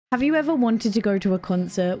Have you ever wanted to go to a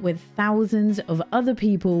concert with thousands of other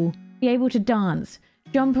people, be able to dance,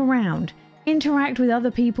 jump around, interact with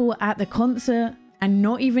other people at the concert, and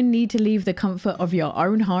not even need to leave the comfort of your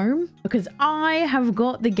own home? Because I have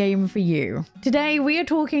got the game for you. Today we are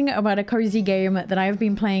talking about a cozy game that I have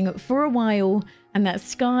been playing for a while, and that's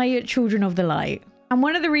Sky Children of the Light. And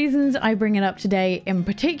one of the reasons I bring it up today in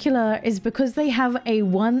particular is because they have a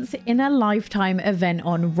once-in-a-lifetime event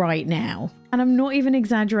on right now. And I'm not even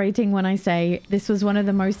exaggerating when I say this was one of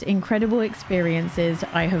the most incredible experiences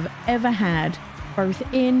I have ever had, both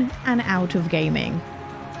in and out of gaming.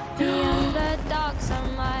 The underdogs are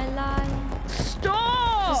my life.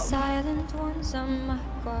 Stop! The silent ones are my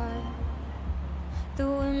cry. The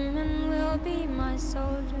women will be my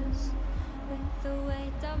soldiers, with the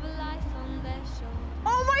weight of life on their shoulders.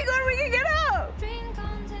 Oh my god, we can get up! Drink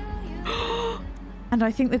until you And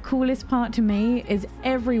I think the coolest part to me is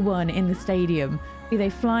everyone in the stadium, be they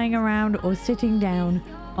flying around or sitting down,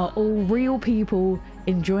 are all real people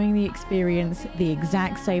enjoying the experience the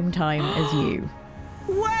exact same time as you.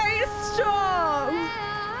 Wait, stop!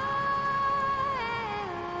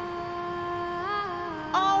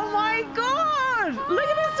 Oh my god! Look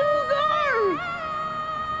at us all go!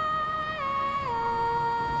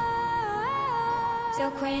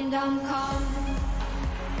 till Queendom come.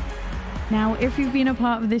 Now, if you've been a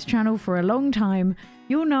part of this channel for a long time,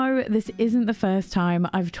 you'll know this isn't the first time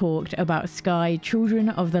I've talked about Sky Children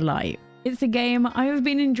of the Light. It's a game I have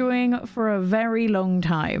been enjoying for a very long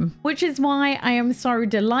time, which is why I am so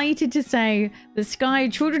delighted to say that Sky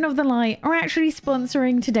Children of the Light are actually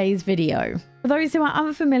sponsoring today's video. For those who are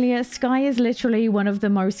unfamiliar, Sky is literally one of the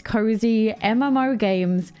most cozy MMO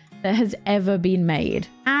games that has ever been made.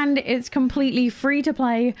 And it's completely free to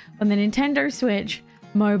play on the Nintendo Switch,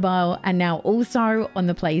 mobile, and now also on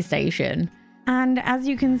the PlayStation. And as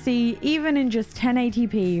you can see, even in just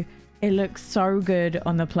 1080p, it looks so good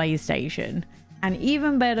on the PlayStation, and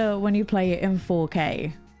even better when you play it in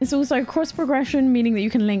 4K. It's also cross progression, meaning that you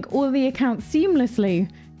can link all the accounts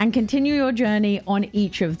seamlessly and continue your journey on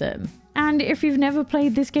each of them. And if you've never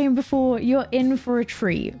played this game before, you're in for a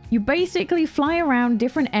treat. You basically fly around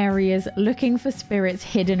different areas looking for spirits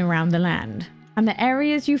hidden around the land. And the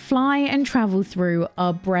areas you fly and travel through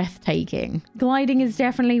are breathtaking. Gliding is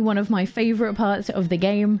definitely one of my favorite parts of the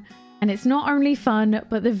game, and it's not only fun,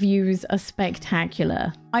 but the views are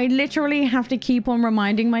spectacular. I literally have to keep on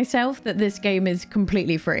reminding myself that this game is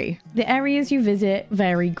completely free. The areas you visit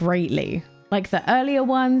vary greatly. Like the earlier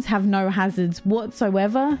ones have no hazards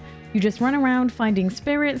whatsoever. You just run around finding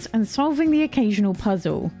spirits and solving the occasional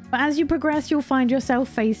puzzle. But as you progress, you'll find yourself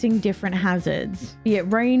facing different hazards. Be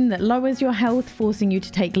it rain that lowers your health, forcing you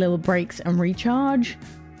to take little breaks and recharge,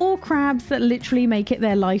 or crabs that literally make it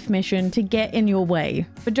their life mission to get in your way.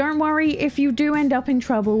 But don't worry, if you do end up in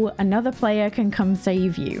trouble, another player can come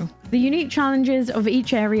save you. The unique challenges of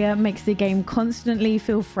each area makes the game constantly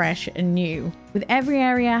feel fresh and new, with every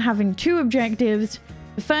area having two objectives.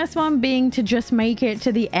 The first one being to just make it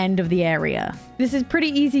to the end of the area. This is pretty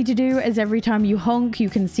easy to do, as every time you honk you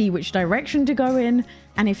can see which direction to go in,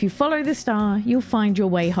 and if you follow the star you'll find your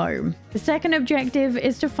way home. The second objective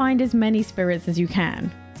is to find as many spirits as you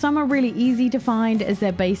can. Some are really easy to find as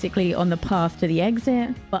they're basically on the path to the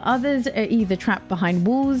exit, but others are either trapped behind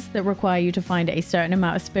walls that require you to find a certain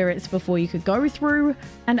amount of spirits before you could go through,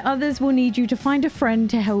 and others will need you to find a friend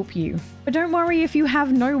to help you. But don't worry if you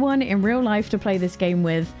have no one in real life to play this game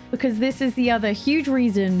with, because this is the other huge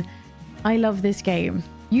reason I love this game.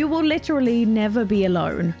 You will literally never be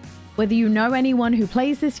alone. Whether you know anyone who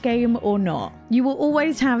plays this game or not, you will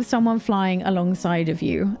always have someone flying alongside of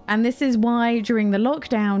you. And this is why during the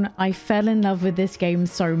lockdown, I fell in love with this game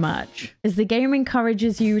so much, as the game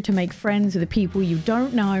encourages you to make friends with the people you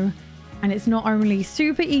don't know. And it's not only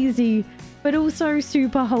super easy, but also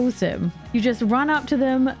super wholesome. You just run up to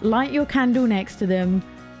them, light your candle next to them,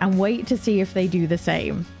 and wait to see if they do the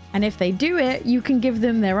same. And if they do it, you can give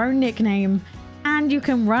them their own nickname, and you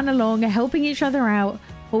can run along helping each other out,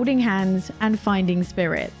 holding hands and finding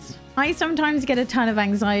spirits. I sometimes get a ton of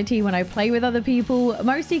anxiety when I play with other people,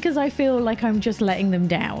 mostly because I feel like I'm just letting them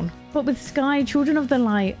down. But with Sky Children of the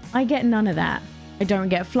Light, I get none of that. I don't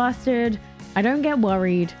get flustered, I don't get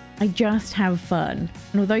worried, I just have fun.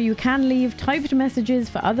 And although you can leave typed messages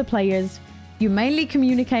for other players, you mainly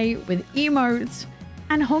communicate with emotes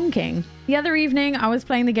and honking. The other evening, I was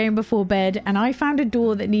playing the game before bed and I found a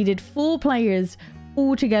door that needed 4 players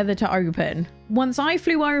all together to open. Once I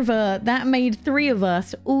flew over, that made 3 of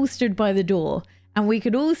us all stood by the door, and we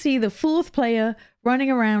could all see the 4th player running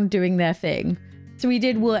around doing their thing. So we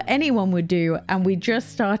did what anyone would do, and we just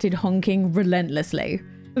started honking relentlessly.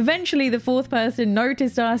 Eventually, the fourth person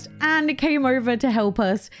noticed us and came over to help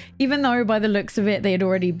us, even though by the looks of it, they had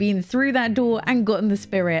already been through that door and gotten the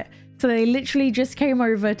spirit. So they literally just came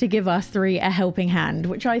over to give us three a helping hand,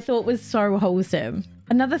 which I thought was so wholesome.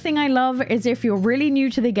 Another thing I love is if you're really new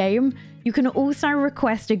to the game, you can also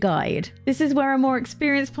request a guide. This is where a more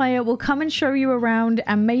experienced player will come and show you around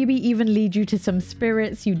and maybe even lead you to some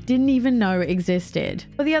spirits you didn't even know existed.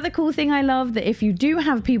 But the other cool thing I love that if you do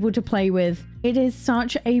have people to play with, it is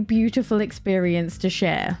such a beautiful experience to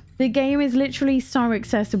share. The game is literally so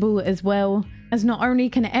accessible as well, as not only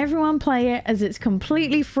can everyone play it as it's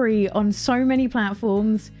completely free on so many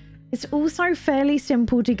platforms, it's also fairly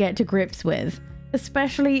simple to get to grips with,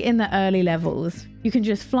 especially in the early levels. You can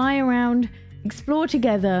just fly around, explore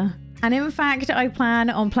together, and in fact, I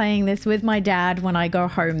plan on playing this with my dad when I go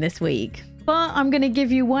home this week. But I'm going to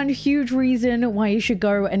give you one huge reason why you should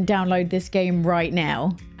go and download this game right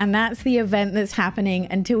now. And that's the event that's happening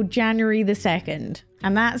until January the 2nd.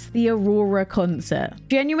 And that's the Eeowna concert.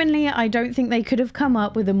 Genuinely, I don't think they could have come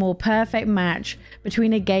up with a more perfect match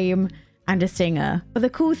between a game and a singer. But the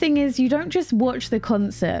cool thing is you don't just watch the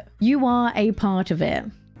concert, you are a part of it.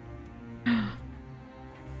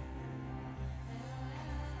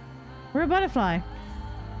 We're a butterfly.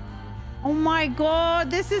 Oh my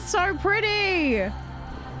god, this is so pretty!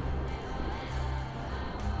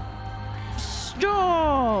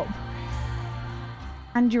 Stop!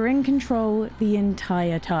 And you're in control the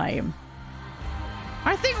entire time.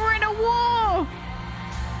 I think we're in a war!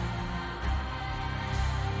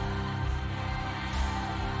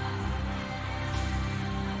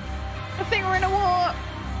 I think we're in a war!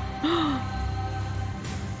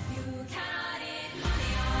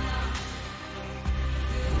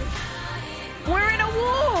 We're in a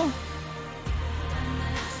war!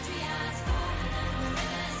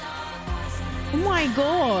 Oh my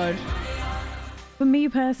god. For me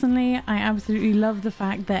personally, I absolutely love the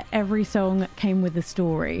fact that every song came with a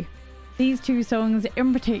story. These two songs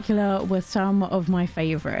in particular were some of my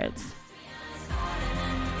favorites.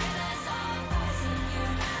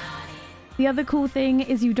 The other cool thing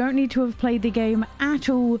is you don't need to have played the game at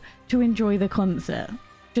all to enjoy the concert.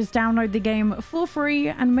 Just download the game for free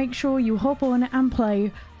and make sure you hop on and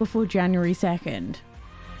play before January 2nd.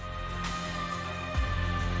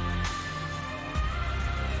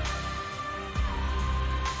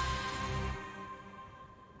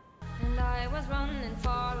 And I was running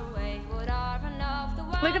far away. Would I run off the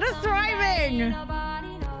world? Look at us someday? thriving!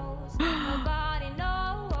 Nobody knows. Nobody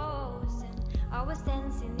knows. And I was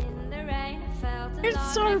dancing in the rain. I felt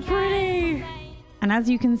It's so pretty! And as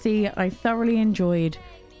you can see, I thoroughly enjoyed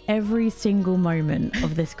every single moment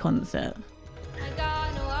of this concert. I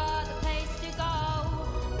got no other place to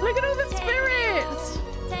go. Look at all the spirits!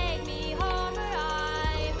 Take me home where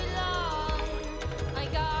I belong. I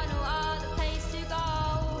got no other place to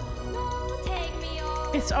go. No, take me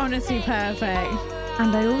home. It's honestly perfect.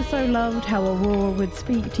 And I also loved how Eeowna would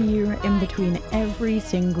speak to you in between every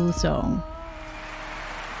single song.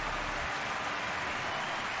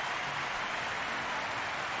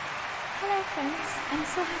 Hello, friends. I'm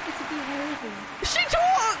so happy to be here with you. She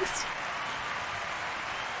talks!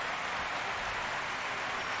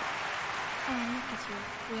 Oh, look at you.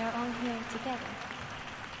 We are all here together.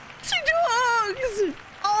 She talks!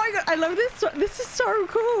 Oh my god, I love this. This is so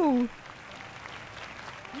cool.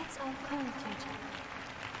 Let's all come to each other.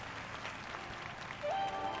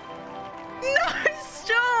 No,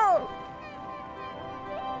 stop!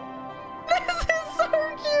 This is so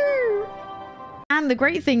cute! And the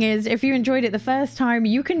great thing is, if you enjoyed it the first time,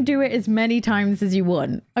 you can do it as many times as you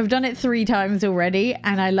want. I've done it 3 times already,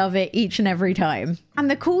 and I love it each and every time. And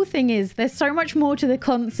the cool thing is, there's so much more to the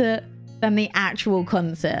concert than the actual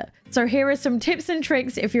concert. So here are some tips and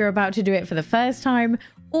tricks if you're about to do it for the first time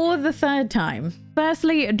or the 3rd time.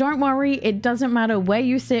 Firstly, don't worry, it doesn't matter where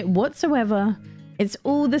you sit whatsoever. It's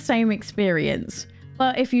all the same experience.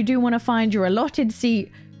 But if you do want to find your allotted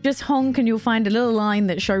seat, just honk and you'll find a little line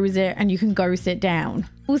that shows it and you can go sit down.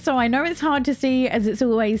 Also, I know it's hard to see as it's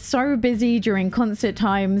always so busy during concert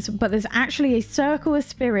times, but there's actually a circle of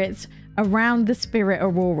spirits around the Spirit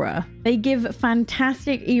Eeowna. They give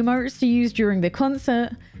fantastic emotes to use during the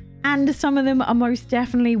concert, and some of them are most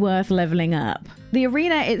definitely worth leveling up. The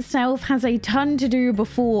arena itself has a ton to do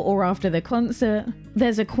before or after the concert.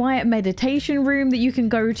 There's a quiet meditation room that you can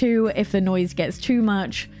go to if the noise gets too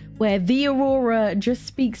much, where the Eeowna just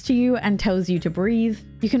speaks to you and tells you to breathe.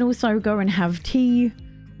 You can also go and have tea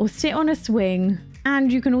or sit on a swing,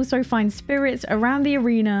 and you can also find spirits around the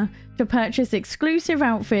arena to purchase exclusive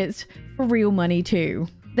outfits for real money too.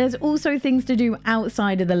 There's also things to do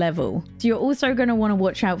outside of the level. So you're also going to want to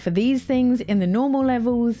watch out for these things in the normal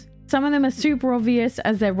levels. Some of them are super obvious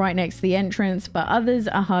as they're right next to the entrance, but others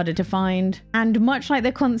are harder to find. And much like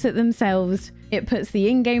the concert themselves, it puts the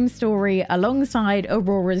in-game story alongside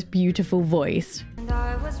Aurora's beautiful voice. And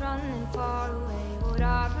I was running far away. Would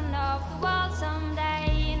I run off the world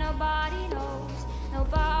someday? Nobody knows,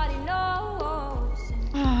 nobody knows.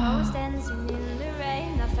 And I was dancing in the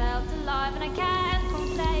rain. I felt alive and I can't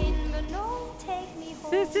complain. But no, take me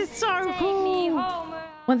home. This is so Take cool. me home.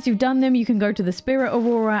 Once you've done them, you can go to the Spirit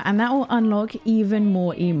Aurora and that will unlock even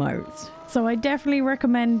more emotes. So I definitely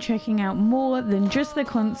recommend checking out more than just the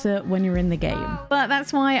concert when you're in the game. But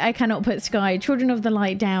that's why I cannot put Sky Children of the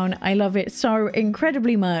Light down. I love it so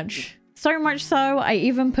incredibly much. So much so, I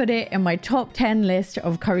even put it in my top 10 list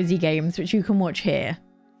of cozy games, which you can watch here.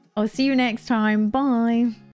 I'll see you next time. Bye.